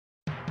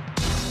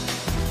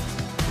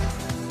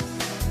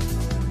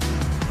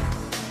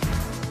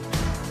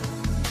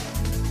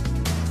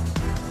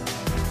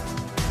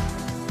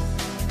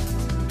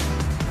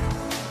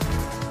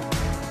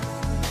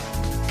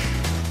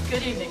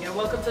Good evening and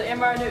welcome to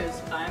MRN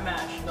News. I'm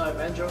Ash. No, I'm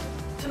Andrew.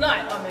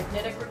 Tonight on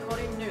Magnetic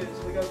Recording News,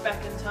 we go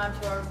back in time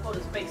to our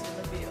reporters based in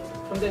the field.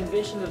 From the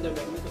invention of the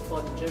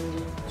magnetophone in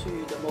Germany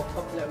to the more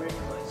popular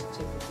Americanized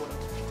tape recorder.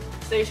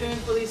 Stay tuned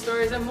for these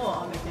stories and more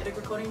on Magnetic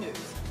Recording News.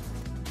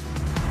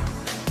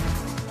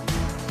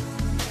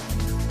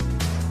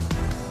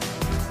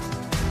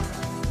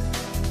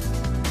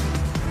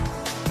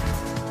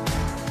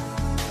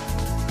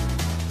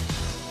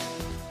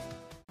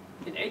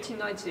 In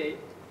 1898,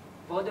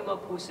 Waldemar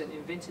Poulsen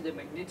invented a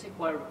magnetic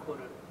wire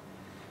recorder,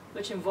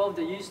 which involved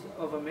the use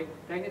of a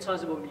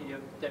magnetizable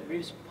medium that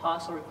moves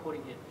past a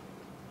recording head.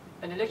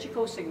 An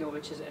electrical signal,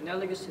 which is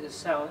analogous to the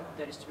sound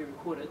that is to be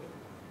recorded,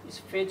 is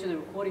fed to the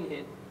recording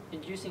head,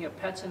 inducing a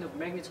pattern of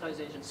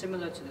magnetization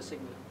similar to the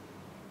signal.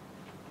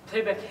 A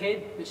playback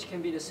head, which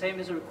can be the same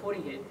as a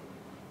recording head,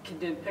 can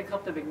then pick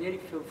up the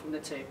magnetic field from the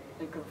tape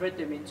and convert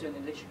them into an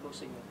electrical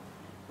signal.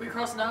 We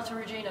cross now to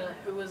Regina,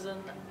 who was in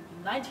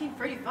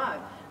 1935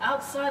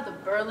 outside the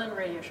Berlin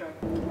radio show.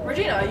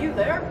 Regina, are you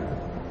there?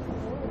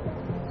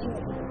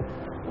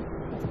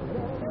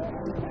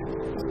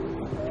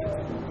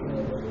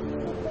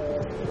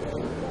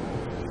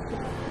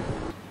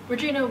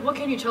 Regina, what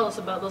can you tell us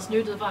about this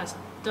new device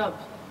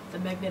dubbed the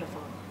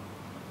magnetophone?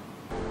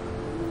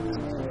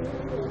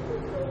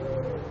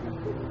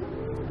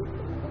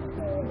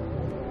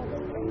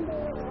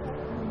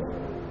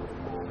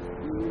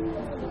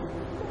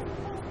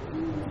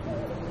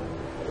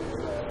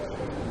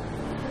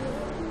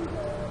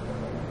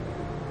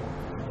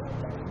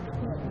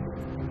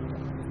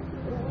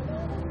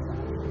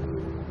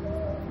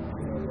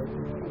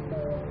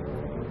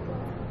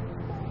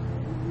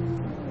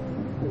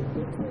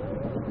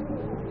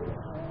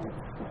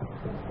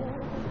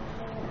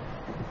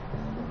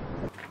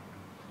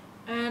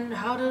 And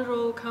how did it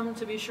all come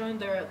to be shown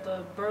there at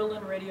the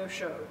Berlin radio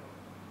show?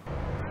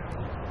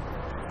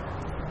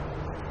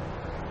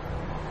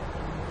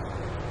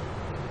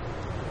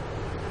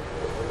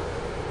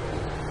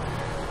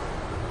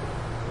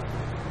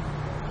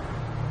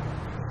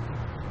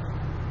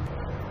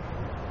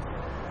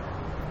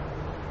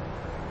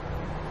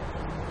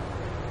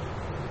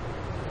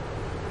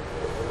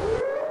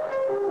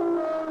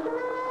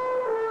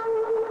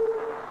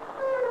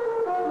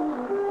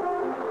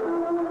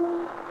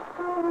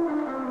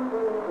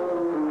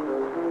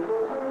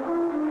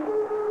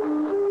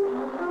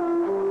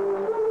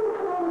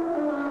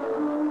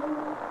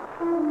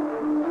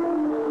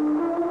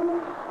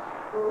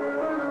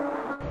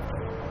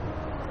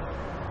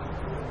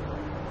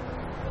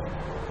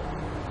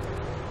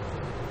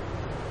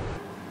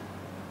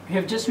 We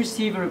have just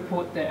received a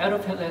report that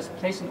Adolf Hitler has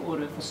placed an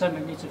order for some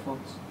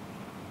magnetophones.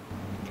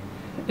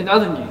 In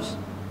other news,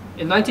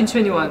 in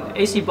 1921,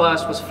 AC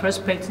bias was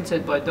first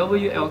patented by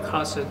W. L.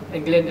 Carson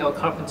and Glenn L.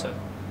 Carpenter.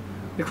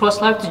 We cross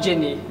live to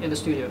Jenny in the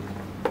studio.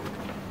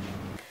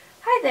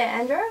 Hi there,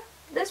 Andrew.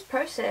 This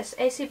process,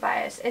 AC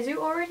bias, as you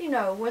already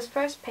know, was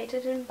first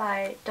patented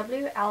by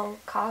W. L.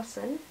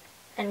 Carson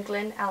and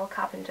Glenn L.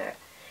 Carpenter.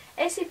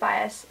 AC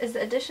bias is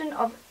the addition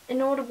of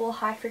inaudible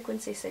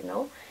high-frequency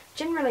signal,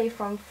 generally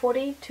from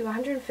 40 to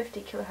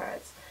 150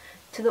 kHz,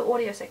 to the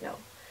audio signal.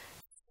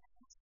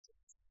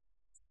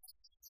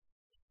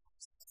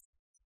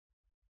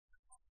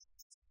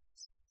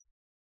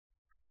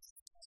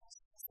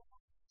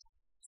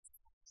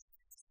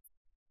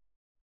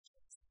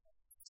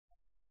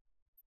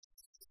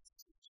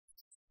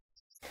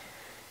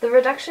 The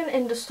reduction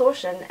in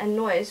distortion and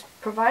noise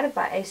provided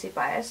by AC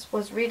bias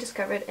was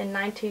rediscovered in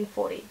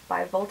 1940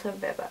 by Walter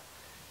Weber.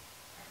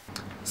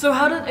 So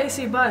how did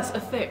AC bias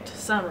affect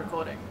sound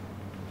recording?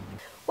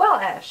 Well,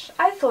 Ash,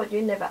 I thought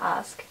you'd never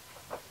ask.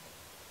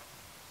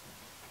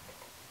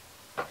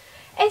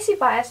 AC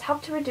bias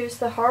helped to reduce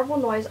the horrible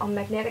noise on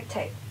magnetic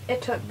tape.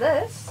 It took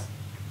this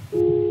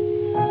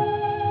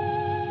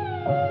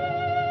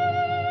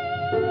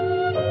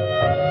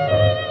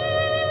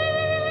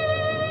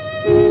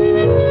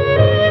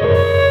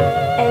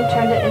and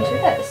turned it into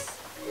this.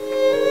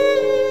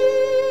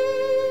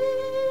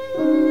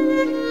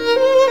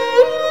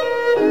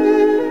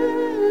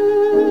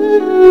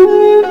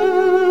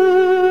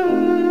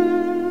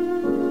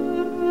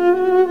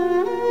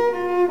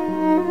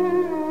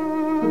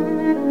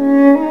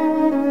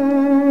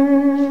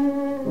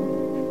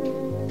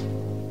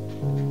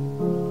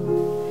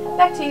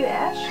 Back to you,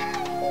 Ash.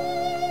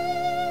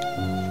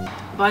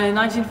 By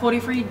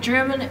 1943,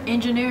 German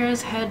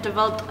engineers had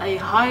developed a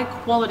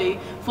high-quality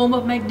form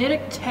of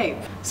magnetic tape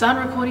sound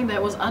recording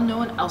that was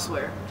unknown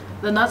elsewhere.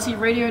 The Nazi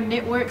radio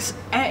networks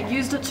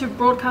used it to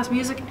broadcast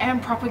music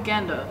and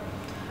propaganda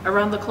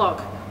around the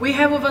clock. We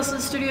have with us in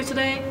the studio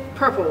today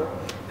Purple,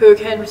 who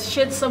can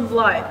shed some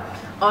light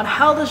on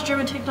how this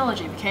German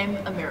technology became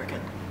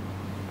American.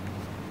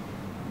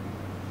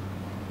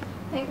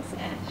 Thanks,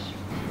 Ash.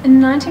 In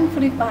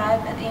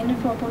 1945, at the end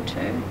of World War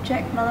II,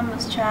 Jack Millen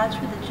was charged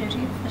with the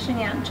duty of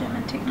fishing out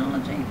German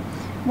technology.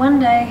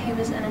 One day he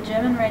was in a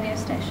German radio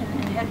station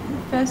and heard for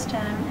the first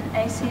time an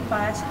AC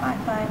bias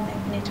hi-fi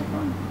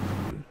magnetophone.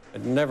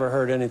 I'd never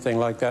heard anything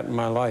like that in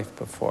my life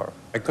before.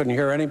 I couldn't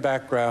hear any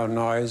background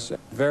noise,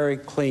 very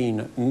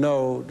clean,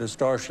 no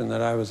distortion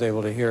that I was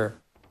able to hear.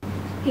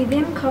 He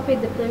then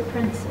copied the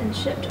blueprints and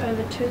shipped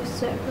over 2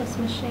 surplus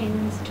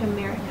machines to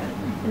America,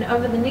 and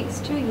over the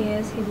next 2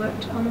 years he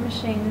worked on the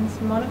machines,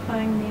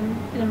 modifying them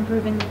and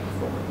improving their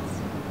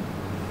performance.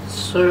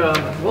 So,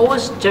 what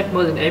was Jack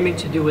Mullen aiming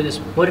to do with his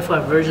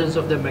modified versions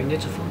of the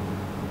magnetophone?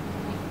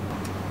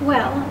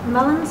 Well,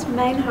 Mullen's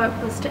main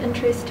hope was to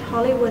interest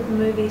Hollywood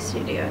movie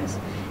studios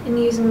in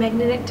using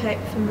magnetic tape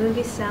for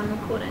movie sound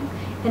recording,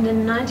 and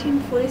in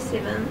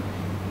 1947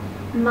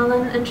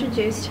 Mullen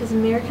introduced his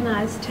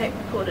Americanized tape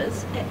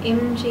recorders at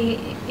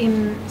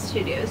MGM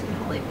Studios in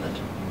Hollywood.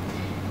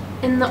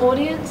 In the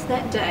audience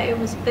that day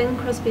was Bing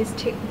Crosby's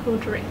technical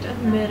director,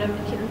 Murdo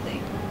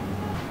McKenzie.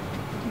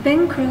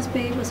 Bing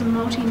Crosby was a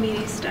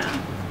multimedia star.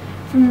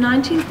 From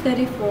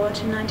 1934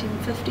 to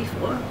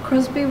 1954,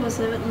 Crosby was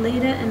a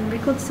leader in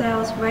record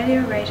sales,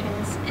 radio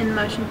ratings, and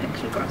motion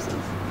picture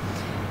grosses.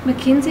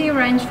 McKenzie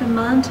arranged for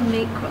Mullen to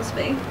meet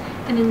Crosby,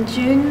 and in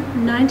June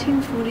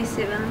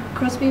 1947,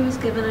 Crosby was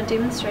given a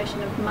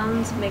demonstration of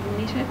Mullen's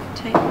magnetic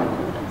tape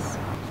recorders.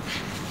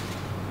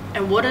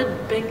 And what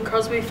did Bing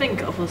Crosby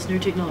think of this new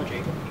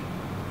technology?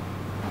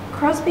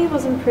 Crosby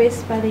was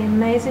impressed by the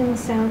amazing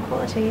sound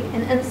quality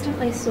and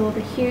instantly saw the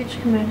huge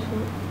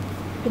commercial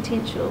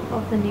potential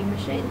of the new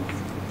machines.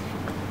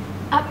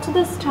 Up to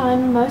this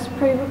time, most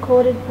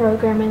pre-recorded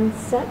programming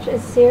such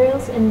as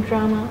serials and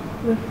drama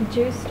were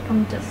produced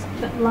on disc,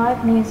 but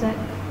live music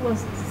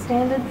was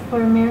standard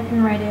for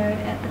American radio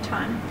at the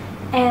time,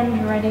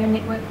 and radio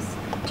networks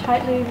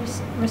tightly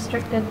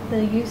restricted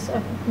the use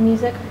of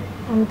music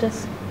on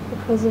disc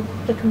because of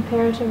the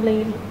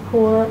comparatively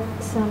poor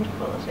sound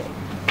quality.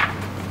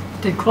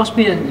 Did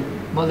Crosby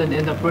and Mullen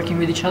end up working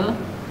with each other?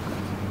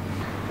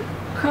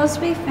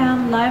 Crosby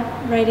found live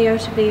radio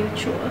to be a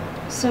chore,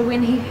 so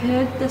when he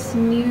heard this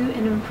new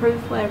and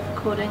improved way of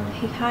recording,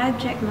 he hired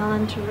Jack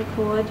Mullen to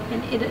record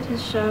and edit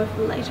his show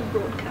for later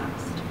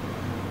broadcast.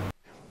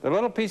 The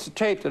little piece of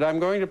tape that I'm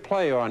going to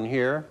play on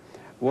here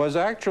was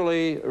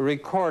actually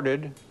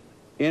recorded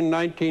in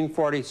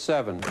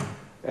 1947,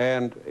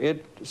 and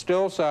it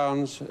still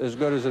sounds as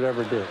good as it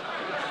ever did.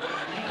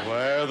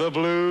 Where the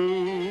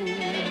blue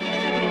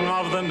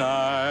of the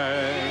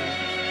night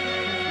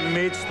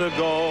meets the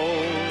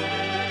gold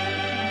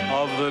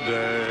of the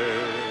day.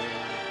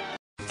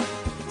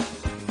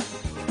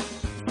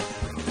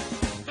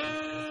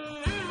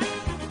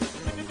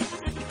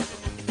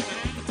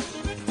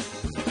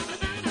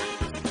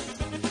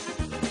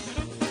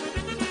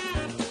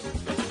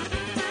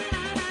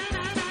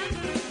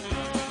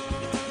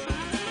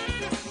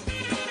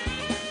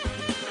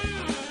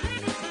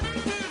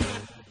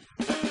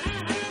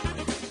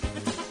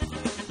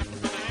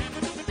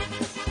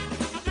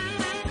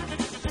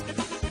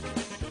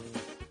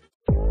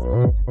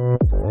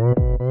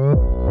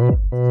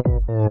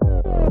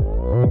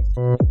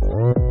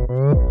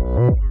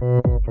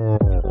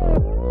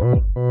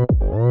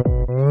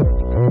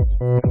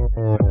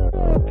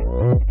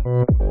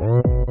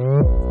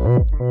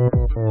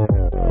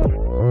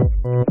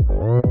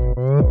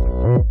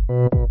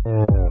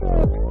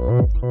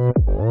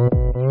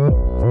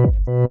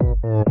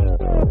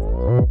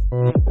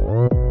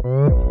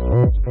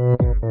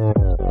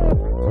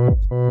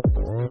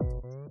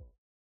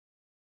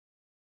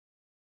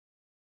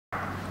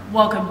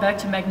 Welcome back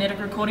to Magnetic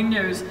Recording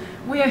News.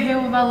 We are here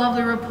with our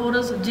lovely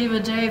reporters Diva,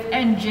 Dave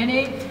and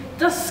Jenny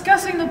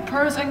discussing the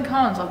pros and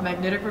cons of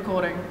magnetic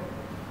recording.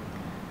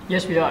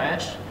 Yes, we are,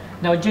 Ash.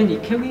 Now, Jenny,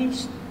 can we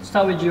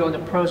start with you on the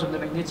pros of the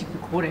magnetic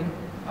recording?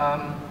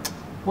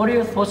 What are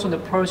your thoughts on the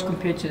pros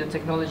compared to the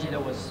technology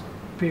that was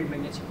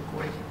pre-magnetic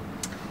recording?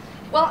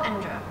 Well,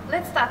 Andrew,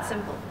 let's start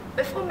simple.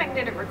 Before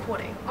magnetic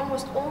recording,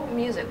 almost all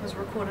music was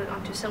recorded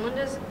onto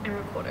cylinders and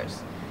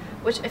recorders,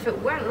 which if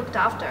it weren't looked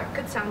after,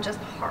 could sound just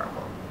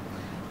horrible.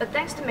 But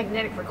thanks to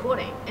magnetic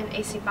recording and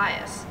AC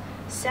bias,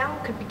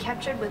 sound could be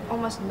captured with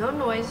almost no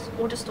noise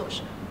or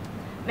distortion.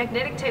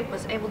 Magnetic tape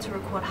was able to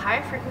record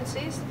higher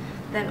frequencies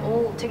than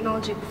all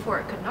technology before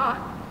it could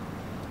not.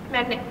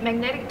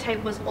 Magnetic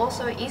tape was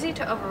also easy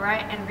to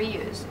overwrite and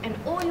reuse, and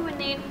all you would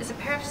need is a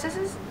pair of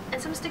scissors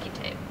and some sticky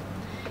tape.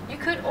 You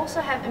could also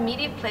have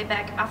immediate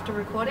playback after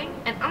recording,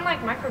 and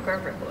unlike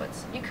micrograph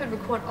records, you could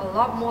record a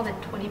lot more than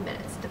 20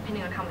 minutes,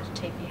 depending on how much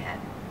tape you had.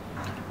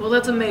 Well,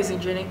 that's amazing,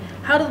 Jenny.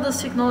 How did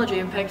this technology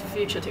impact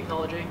future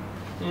technology?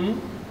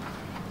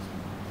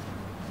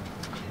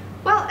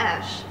 Well,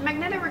 Ash,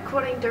 magnetic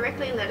recording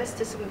directly led us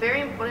to some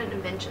very important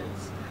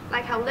inventions,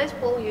 like how Les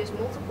Paul used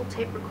multiple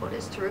tape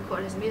recorders to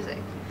record his music,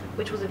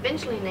 which was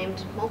eventually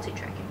named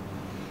multi-tracking.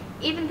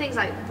 Even things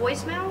like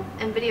voicemail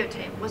and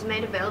videotape was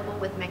made available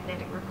with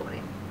magnetic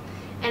recording.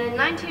 And in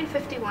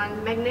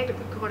 1951, magnetic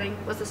recording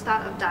was the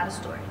start of data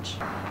storage.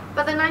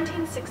 By the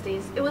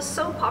 1960s, it was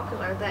so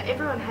popular that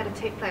everyone had a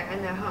tape player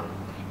in their home,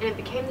 and it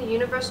became the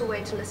universal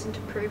way to listen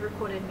to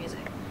pre-recorded music.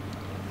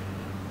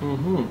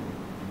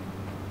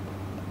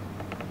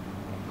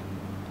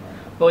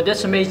 Well,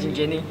 that's amazing,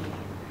 Jenny.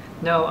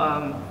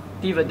 Now,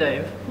 Diva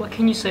Dave, what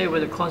can you say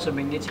about the concept of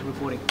magnetic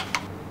recording?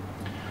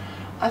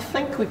 I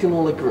think we can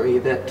all agree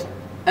that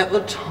at the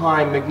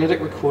time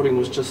magnetic recording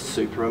was just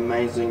super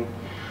amazing.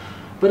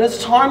 But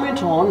as time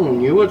went on,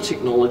 newer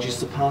technology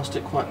surpassed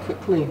it quite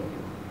quickly.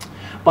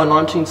 By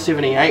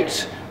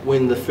 1978,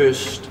 when the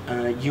first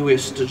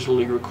US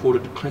digitally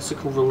recorded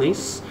classical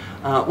release,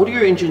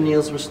 audio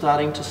engineers were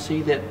starting to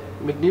see that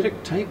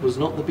magnetic tape was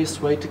not the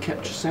best way to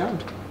capture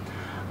sound.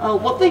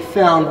 What they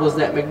found was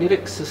that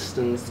magnetic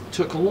systems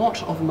took a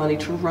lot of money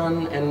to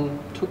run and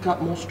took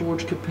up more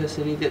storage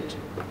capacity that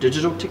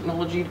digital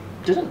technology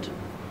didn't.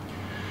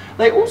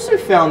 They also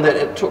found that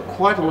it took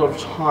quite a lot of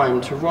time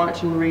to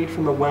write and read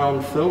from a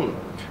wound film,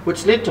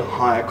 which led to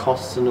higher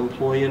costs and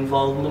employee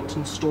involvement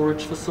in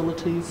storage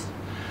facilities.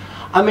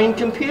 I mean,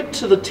 compared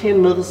to the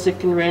 10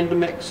 millisecond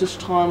random access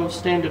time of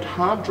standard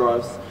hard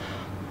drives,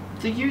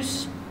 the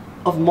use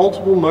of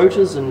multiple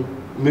motors and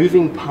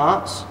moving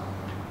parts,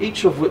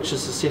 each of which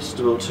is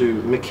susceptible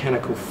to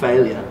mechanical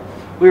failure,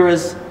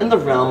 whereas in the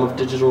realm of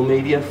digital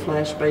media,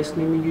 flash-based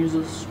memory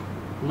uses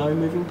no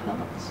moving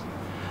parts,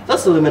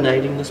 thus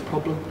eliminating this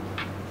problem.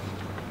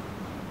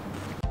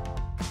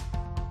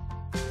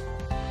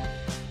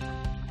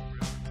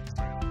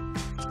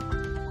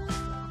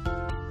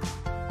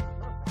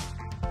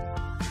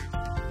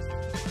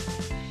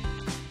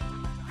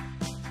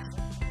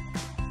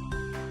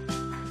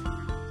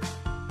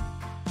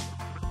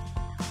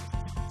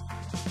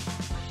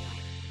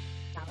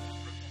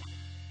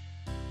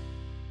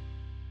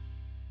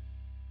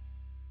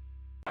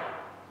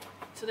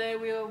 Today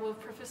we are with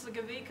Professor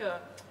Gavika,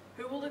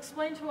 who will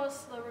explain to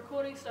us the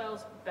recording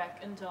styles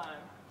back in time.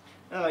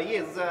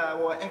 Yes,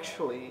 well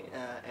actually,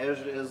 Ash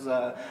is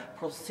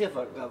Professor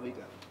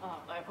Gavika. Oh,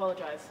 I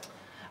apologize.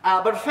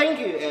 But thank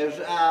you, Ash.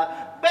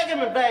 Back in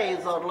the days,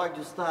 I'd like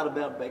to start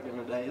about back in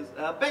the days.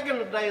 Back in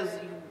the days,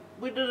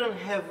 we didn't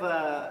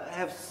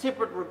have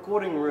separate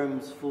recording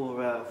rooms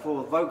for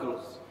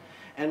vocalists,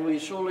 and we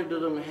surely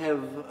didn't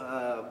have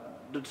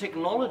the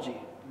technology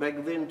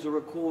back then to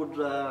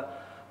record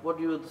what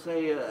you would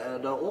say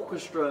the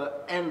orchestra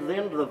and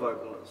then the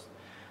vocalist.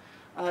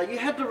 You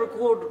had to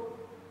record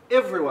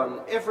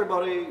everyone,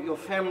 everybody, your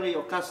family,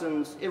 your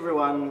cousins,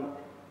 everyone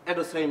at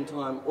the same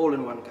time, all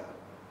in one go.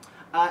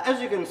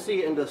 As you can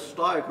see in this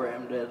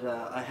diagram that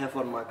I have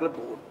on my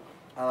clipboard,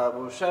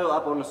 will show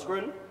up on the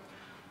screen.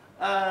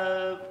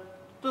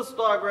 This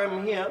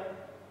diagram here,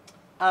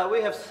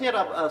 we have set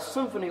up a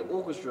symphony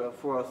orchestra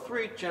for a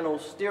 3-channel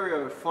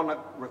stereophonic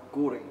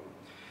recording.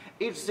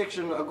 Each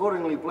section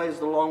accordingly plays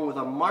along with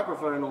a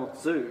microphone or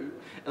two,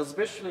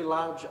 especially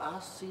large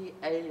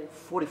RCA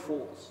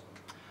 44s.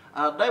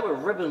 They were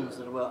ribbons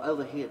that were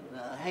overhead,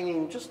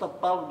 hanging just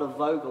above the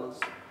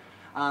vocalist,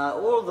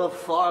 or the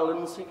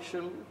violin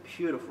section,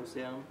 beautiful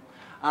sound,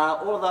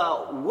 or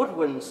the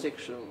woodwind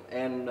section,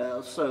 and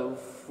so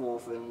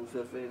forth and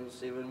fifth and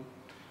seventh.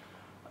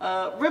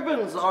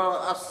 Ribbons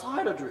are a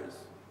side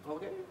address,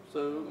 okay?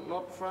 So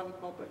not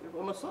front, not back,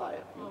 on the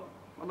side.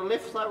 On the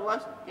left side,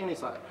 right, any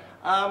side.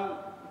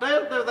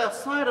 They're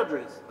side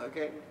address,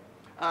 okay?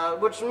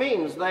 Which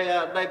means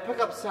they pick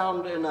up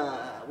sound in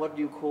a, what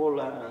do you call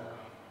a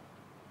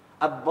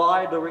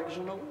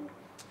bidirectional?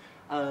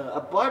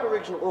 A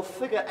bidirectional or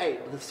figure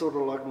 8, that's sort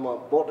of like my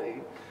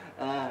body.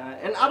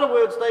 In other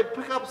words, they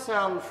pick up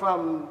sound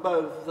from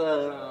both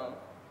the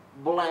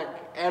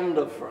back and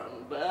the front.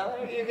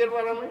 You get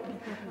what I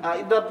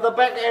mean? The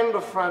back and the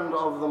front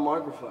of the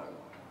microphone.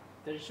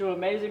 That is sure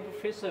amazing,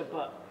 Professor,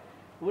 but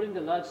wouldn't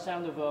the large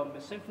sound of a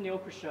symphony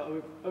orchestra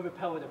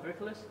overpower the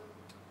vocalist?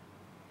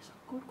 It's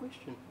a good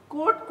question.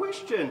 Good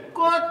question.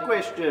 Good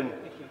question.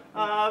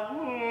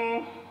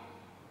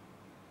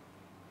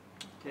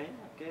 Okay.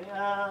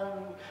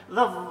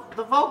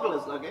 The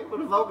vocalist, okay, well,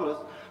 the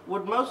vocalist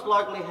would most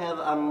likely have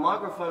a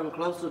microphone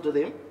closer to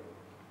them,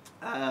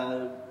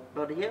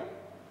 but here,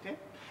 okay,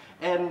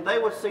 and they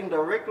would sing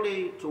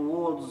directly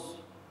towards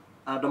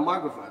the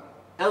microphone.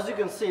 As you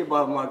can see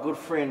by my good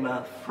friend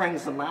Frank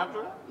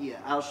Sinatra, yeah,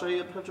 I'll show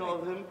you a picture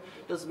of him.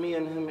 This is me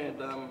and him at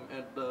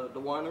the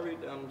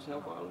winery down in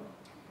South Island.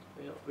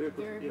 Yeah, very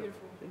good. Very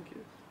beautiful. Thank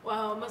you.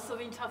 Wow, it must have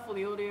been tough for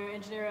the audio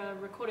engineer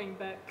recording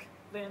back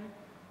then.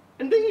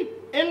 Indeed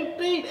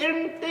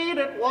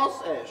it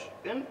was, Ash.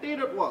 Indeed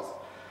it was.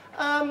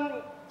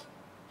 I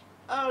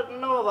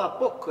know of a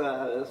book,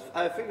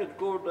 I think it's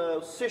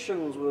called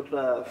Sessions with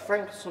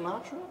Frank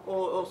Sinatra,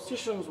 or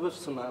Sessions with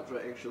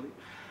Sinatra, actually.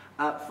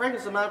 Frank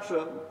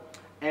Sinatra,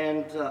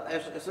 and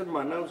it's in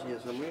my notes here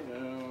somewhere,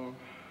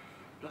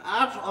 The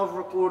Art of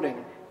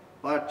Recording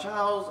by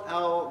Charles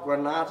L.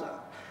 Granata.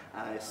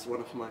 It's one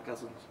of my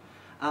cousins.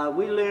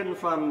 We learned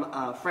from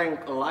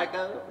Frank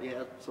Leica,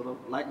 yeah, sort of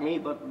like me,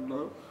 but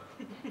no,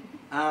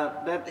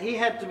 that he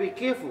had to be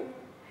careful,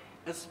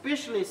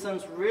 especially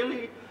since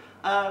really,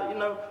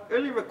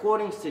 early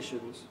recording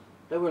sessions,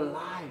 they were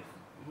live.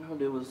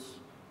 There was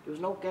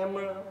no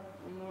camera,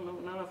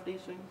 none of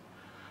these things.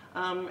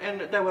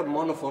 And they were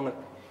monophonic,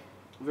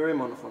 very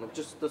monophonic.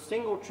 Just the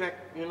single track,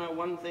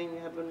 one thing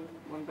happened,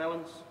 one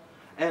balance,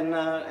 and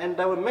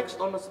they were mixed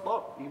on the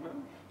spot,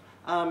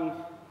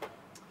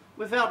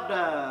 without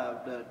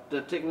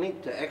the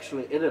technique to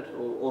actually edit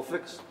or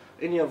fix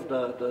any of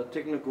the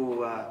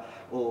technical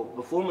or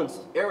performance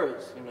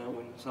errors, you know,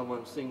 when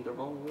someone sings the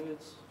wrong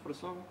words for the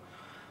song.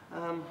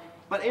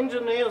 But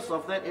engineers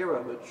of that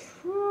era were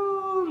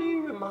truly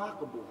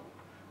remarkable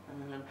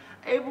and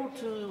able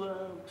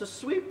to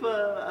sweep,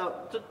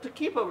 to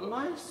keep a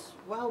nice,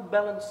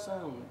 well-balanced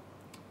sound.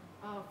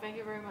 Oh, thank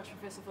you very much,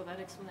 Professor, for that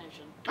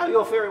explanation. Oh,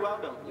 you're very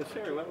welcome. You're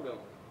very welcome.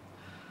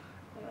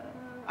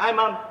 Hi,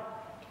 Mum.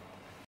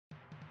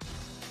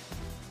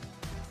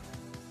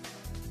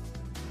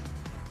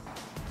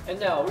 And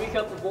now,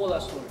 recap of all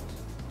our stories.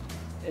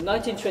 In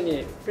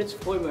 1928, Fritz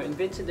Vollmer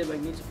invented the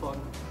magnetophone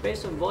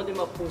based on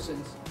Valdemar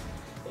Poulsen's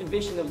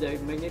invention of the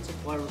magnetic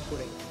wire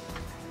recording.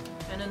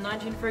 And in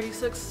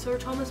 1936, Sir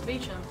Thomas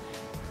Beecham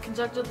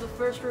conducted the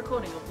first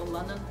recording of the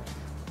London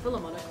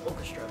Philharmonic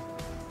Orchestra.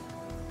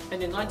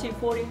 And in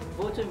 1940,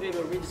 Wolton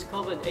Weber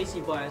rediscovered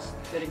AC bias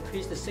that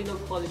increased the signal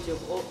quality of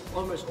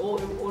almost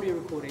all audio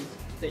recordings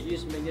that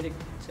used magnetic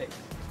tape.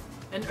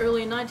 In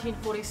early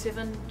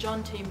 1947,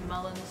 John T.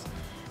 Mullins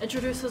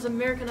introduced his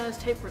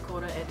Americanized tape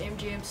recorder at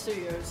MGM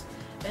Studios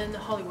in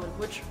Hollywood,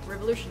 which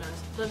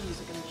revolutionized the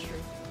music industry.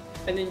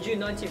 And in June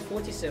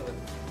 1947,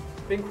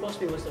 Bing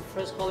Crosby was the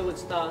first Hollywood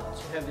star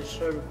to have his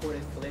show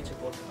recorded for later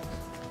broadcast.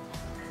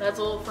 That's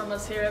all from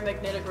us here at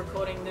Magnetic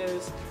Recording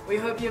News. We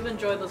hope you've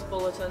enjoyed this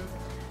bulletin.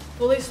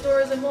 For these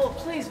stories and more,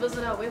 please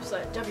visit our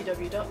website,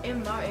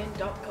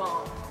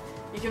 www.mrn.com.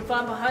 You can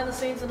find behind the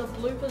scenes and a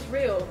bloopers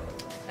reel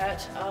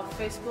at our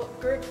Facebook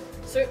group,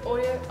 Cert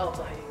Audio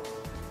Altahi.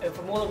 And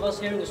from all of us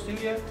here in the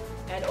studio,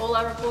 And all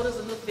our reporters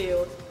in the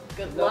field,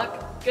 good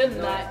luck, good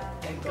night,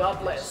 and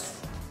God bless.